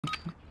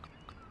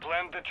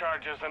Plant the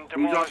charges and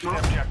demolish the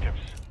objectives.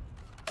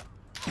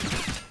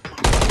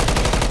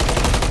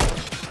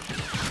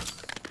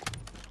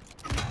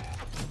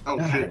 Oh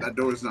shit, that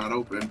door's not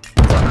open.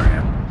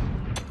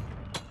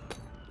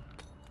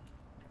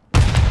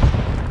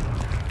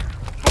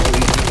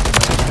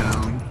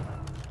 Down.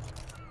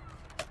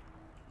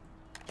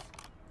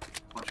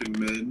 Watching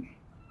mid.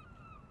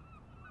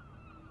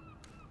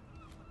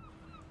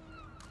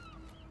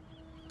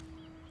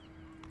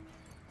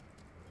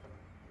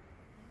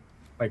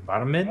 Like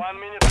bottom mid? 1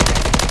 minute.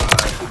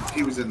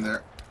 He was in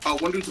there. Oh,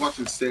 one dude's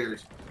watching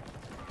stairs.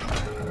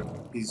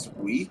 He's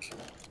weak.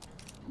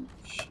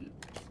 Shit.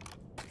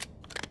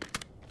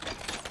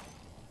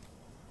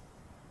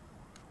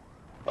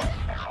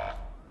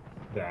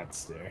 That's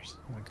stairs.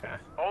 Okay.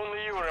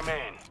 Only you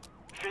remain.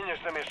 Finish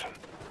the mission.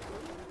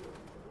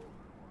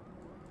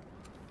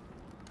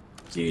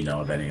 Do you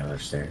know of any other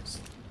stairs?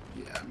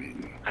 Yeah,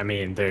 I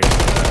mean, there's.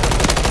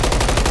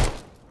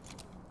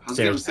 I was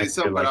gonna say next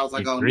to, something, but I was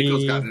like, oh,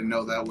 Nico's got E3. to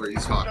know that where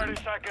he's talking.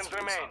 30 seconds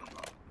remain.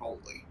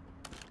 Holy.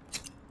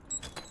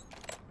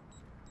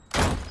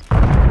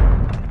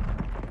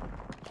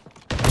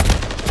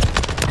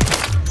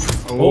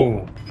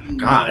 Oh,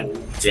 God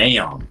No.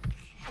 damn.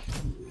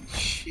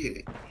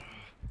 Shit.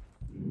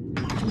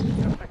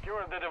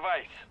 Secure the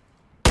device.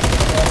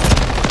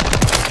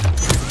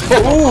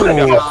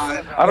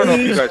 God. I don't know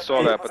if you guys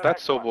saw that, but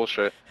that's so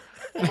bullshit.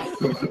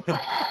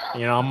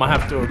 you know, I'm gonna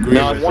have to agree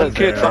No, with one you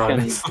kid there, fucking,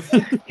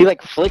 honestly. he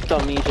like flicked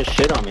on me, just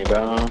shit on me,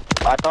 bro.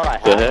 I thought I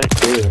had it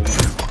too.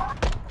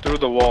 Through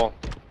the wall.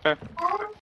 Okay.